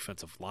a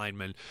defensive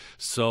lineman.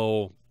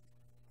 So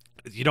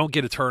you don't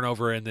get a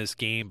turnover in this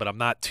game, but I'm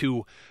not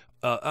going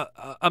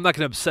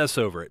to obsess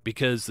over it,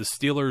 because the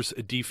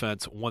Steelers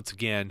defense once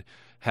again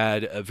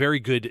had a very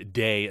good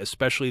day,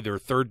 especially their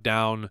third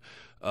down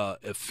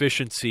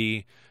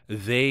efficiency.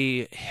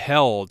 They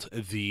held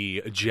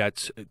the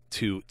Jets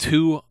to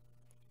 2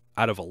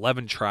 out of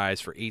 11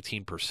 tries for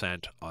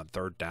 18% on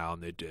third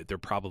down. They're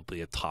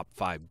probably a top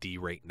 5 D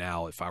right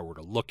now. If I were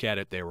to look at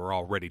it, they were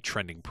already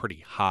trending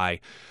pretty high.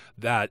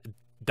 That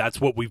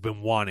that's what we've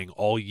been wanting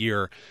all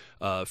year.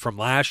 From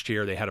last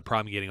year, they had a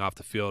problem getting off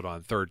the field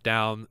on third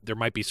down. There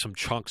might be some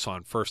chunks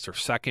on first or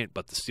second,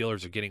 but the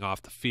Steelers are getting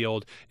off the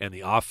field, and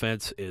the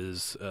offense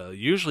is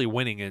usually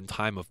winning in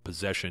time of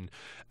possession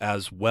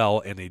as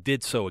well, and they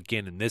did so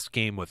again in this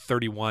game with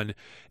 31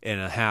 and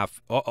a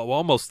half,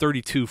 almost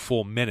 32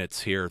 full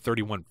minutes here,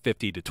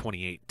 31:50 to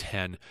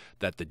 28:10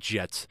 that the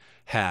Jets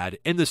had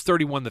in this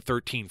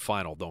 31-13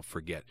 final, don't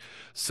forget.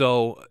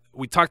 So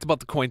we talked about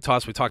the coin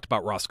toss. We talked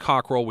about Ross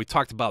Cockrell. We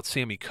talked about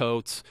Sammy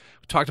Coates.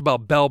 We talked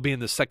about Bell being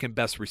the second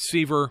best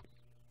receiver.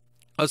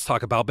 Let's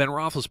talk about Ben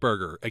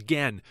Roethlisberger.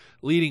 Again,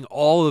 leading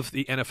all of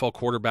the NFL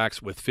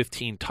quarterbacks with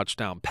 15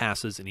 touchdown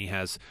passes, and he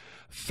has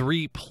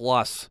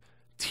 3+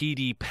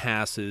 TD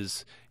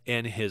passes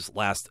in his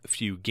last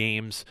few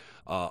games.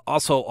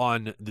 Also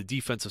on the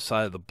defensive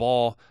side of the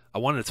ball, I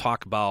want to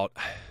talk about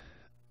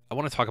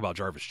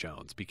Jarvis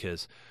Jones,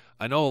 because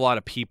I know a lot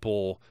of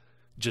people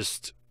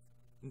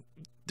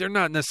they're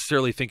not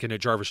necessarily thinking that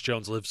Jarvis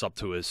Jones lives up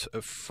to his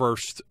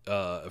first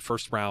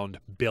round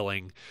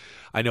billing.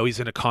 I know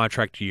he's in a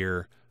contract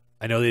year.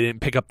 I know they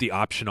didn't pick up the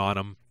option on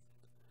him.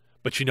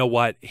 But you know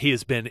what? He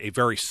has been a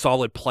very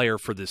solid player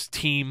for this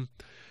team.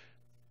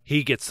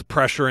 He gets the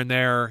pressure in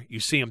there. You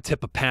see him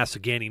tip a pass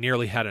again. He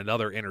nearly had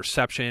another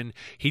interception.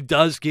 He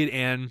does get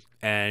in,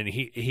 and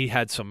he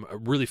had some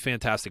really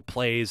fantastic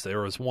plays.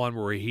 There was one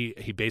where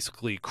he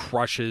basically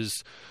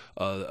crushes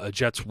a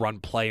Jets run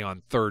play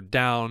on third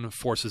down,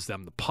 forces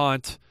them to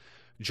punt.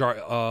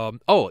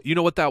 You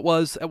know what that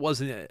was? That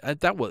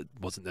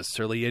wasn't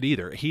necessarily it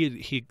either.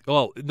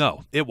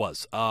 It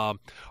was.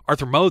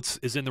 Arthur Moats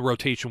is in the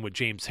rotation with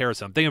James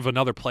Harrison. I'm thinking of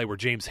another play where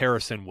James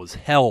Harrison was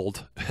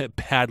held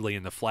badly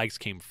and the flags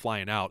came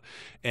flying out,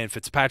 and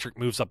Fitzpatrick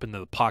moves up into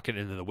the pocket,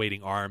 into the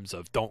waiting arms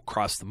of don't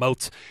cross the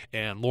Moats,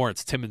 and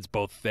Lawrence Timmons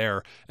both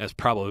there, as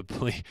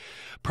probably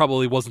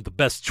wasn't the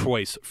best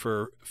choice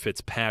for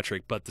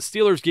Fitzpatrick. But the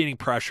Steelers gaining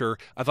pressure.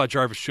 I thought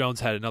Jarvis Jones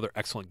had another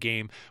excellent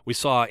game. We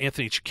saw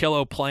Anthony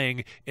Chiquillo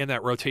playing in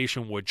that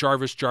rotation with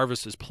Jarvis.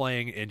 Jarvis is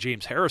playing in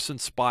James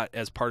Harrison's spot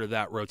as part of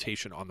that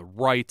rotation on the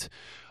right.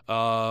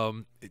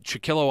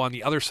 Chiquillo on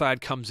the other side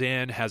comes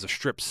in, has a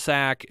strip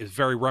sack, is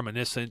very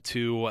reminiscent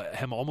to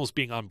him almost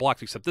being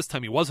unblocked, except this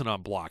time he wasn't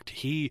unblocked.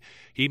 He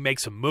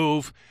makes a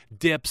move,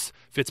 dips.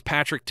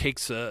 Fitzpatrick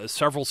takes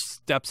several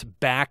steps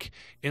back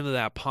into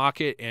that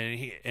pocket,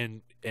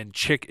 and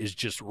Chick is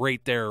just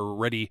right there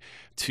ready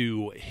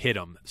to hit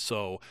him.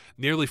 So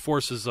nearly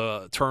forces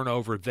a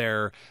turnover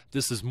there.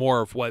 This is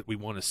more of what we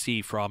want to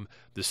see from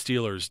the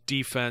Steelers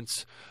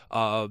defense.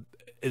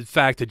 In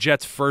fact, the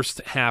Jets' first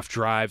half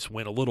drives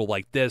went a little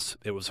like this.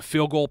 It was a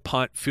field goal,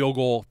 punt, field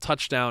goal,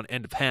 touchdown,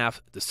 end of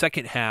half. The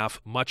second half,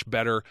 much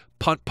better.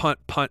 Punt, punt,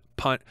 punt,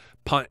 punt,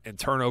 punt, and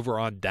turnover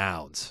on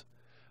downs.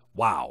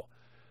 Wow.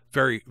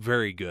 Very,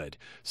 very good.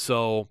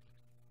 So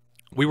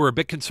we were a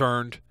bit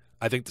concerned.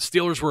 I think the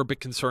Steelers were a bit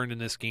concerned in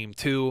this game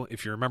too.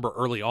 If you remember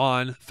early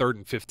on, 3rd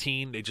and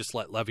 15, they just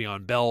let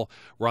Le'Veon Bell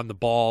run the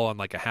ball on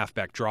like a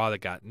halfback draw that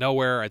got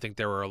nowhere. I think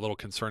they were a little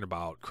concerned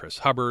about Chris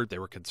Hubbard. They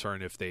were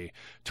concerned if they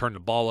turned the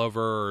ball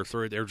over or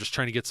threw it. They were just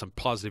trying to get some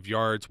positive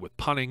yards with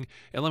punting.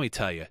 And let me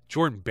tell you,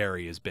 Jordan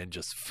Berry has been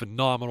just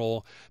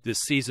phenomenal this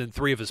season. All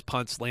three of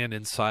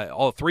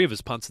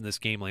his punts in this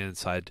game land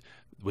inside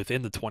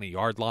within the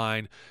 20-yard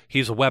line.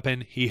 He's a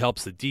weapon. He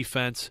helps the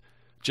defense.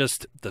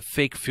 Just the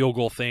fake field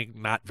goal thing,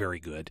 not very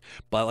good.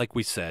 But like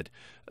we said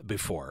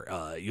before,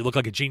 you look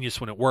like a genius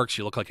when it works.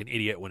 You look like an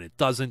idiot when it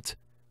doesn't.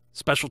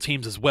 Special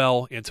teams as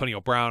well. Antonio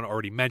Brown,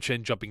 already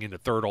mentioned, jumping into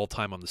 3rd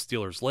all-time on the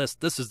Steelers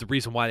list. This is the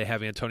reason why they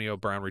have Antonio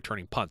Brown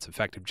returning punts. In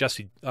fact, if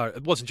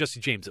it wasn't Jesse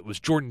James, it was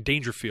Jordan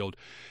Dangerfield.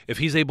 If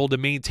he's able to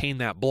maintain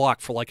that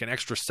block for like an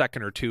extra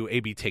second or two,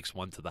 AB takes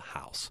one to the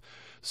house.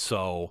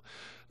 So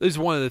this is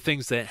one of the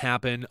things that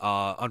happen.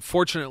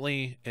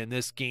 Unfortunately, in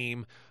this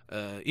game,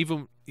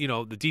 even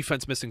the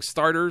defense missing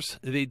starters,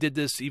 they did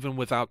this even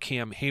without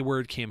Cam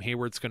Hayward. Cam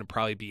Hayward's going to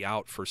probably be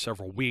out for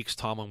several weeks.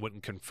 Tomlin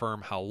wouldn't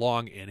confirm how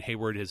long, and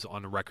Hayward is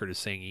on the record as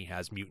saying he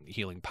has mutant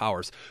healing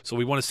powers. So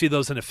we want to see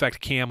those in effect,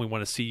 Cam. We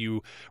want to see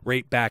you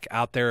right back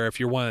out there.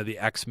 If you're one of the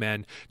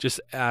X-Men, just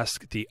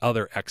ask the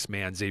other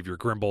X-Man, Xavier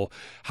Grimble,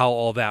 how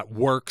all that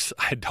works.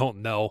 I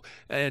don't know.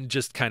 And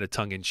just kind of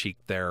tongue-in-cheek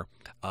there.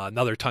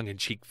 Another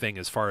tongue-in-cheek thing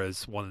as far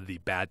as one of the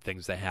bad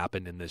things that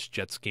happened in this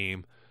Jets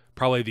game.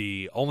 Probably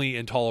the only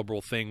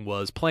intolerable thing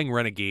was playing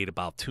Renegade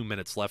about 2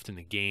 minutes left in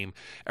the game.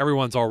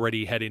 Everyone's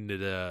already heading to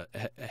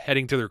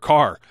their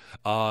car.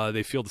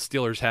 They feel the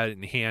Steelers had it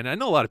in hand. I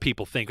know a lot of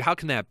people think, how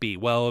can that be?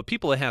 Well,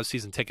 people that have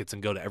season tickets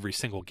and go to every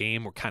single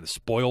game were kind of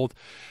spoiled,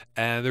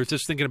 and they're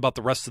just thinking about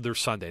the rest of their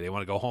Sunday. They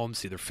want to go home,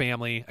 see their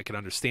family. I can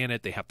understand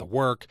it. They have to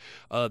work.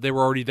 They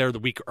were already there the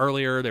week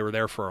earlier. They were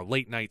there for a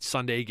late night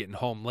Sunday, getting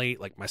home late.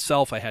 Like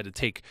myself, I had to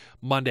take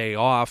Monday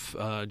off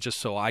just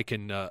so I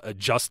can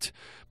adjust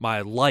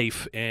my life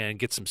wife and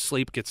get some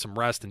sleep, get some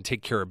rest, and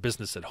take care of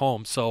business at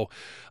home. So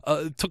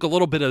it took a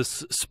little bit of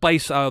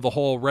spice out of the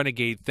whole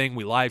Renegade thing.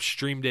 We live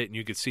streamed it, and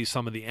you could see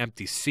some of the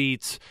empty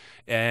seats,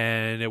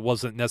 and it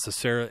wasn't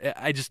necessarily –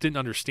 I just didn't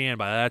understand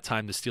by that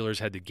time the Steelers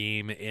had the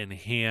game in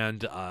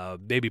hand.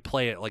 Maybe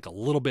play it like a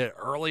little bit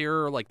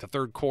earlier, like the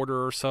third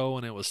quarter or so,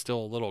 and it was still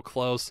a little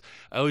close.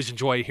 I always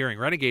enjoy hearing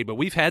Renegade, but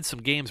we've had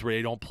some games where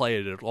they don't play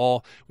it at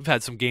all. We've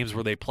had some games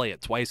where they play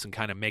it twice and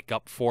kind of make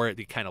up for it.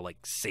 They kind of like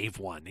save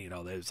one, you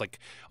know. It's like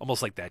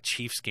almost like that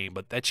Chiefs game,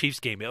 but that Chiefs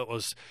game, it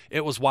was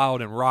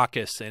wild and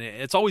raucous, and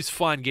it's always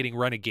fun getting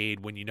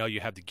Renegade when you know you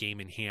have the game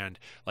in hand,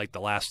 like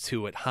the last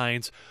two at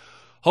Hines.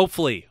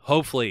 Hopefully,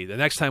 the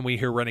next time we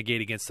hear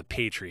Renegade against the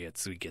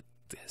Patriots, we get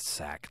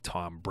sack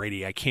Tom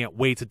Brady. I can't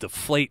wait to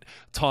deflate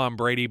Tom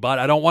Brady, but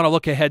I don't want to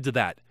look ahead to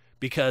that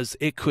because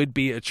it could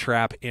be a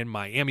trap in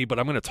Miami, but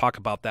I'm going to talk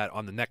about that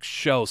on the next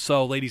show.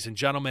 So, ladies and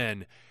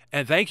gentlemen,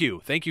 and thank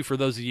you for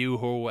those of you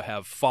who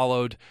have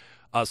followed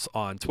us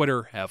on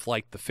Twitter, have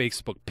liked the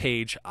Facebook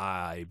page.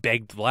 I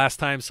begged the last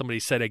time. Somebody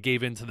said I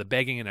gave in to the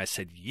begging, and I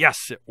said,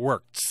 yes, it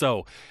worked.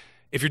 So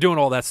if you're doing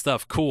all that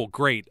stuff, cool,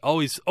 great.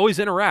 Always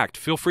interact.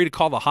 Feel free to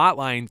call the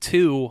hotline,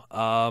 too.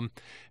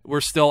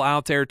 We're still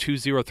out there,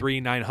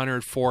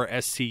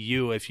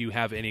 203-900-4SCU, if you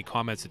have any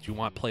comments that you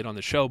want played on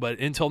the show. But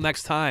until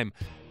next time,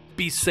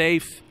 be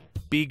safe,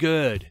 be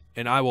good,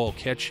 and I will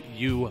catch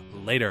you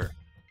later.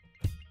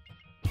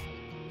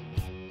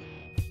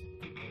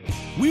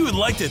 We would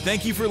like to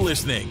thank you for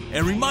listening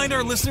and remind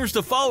our listeners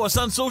to follow us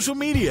on social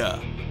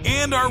media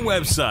and our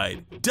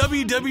website,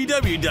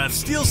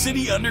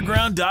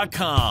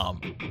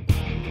 www.steelcityunderground.com.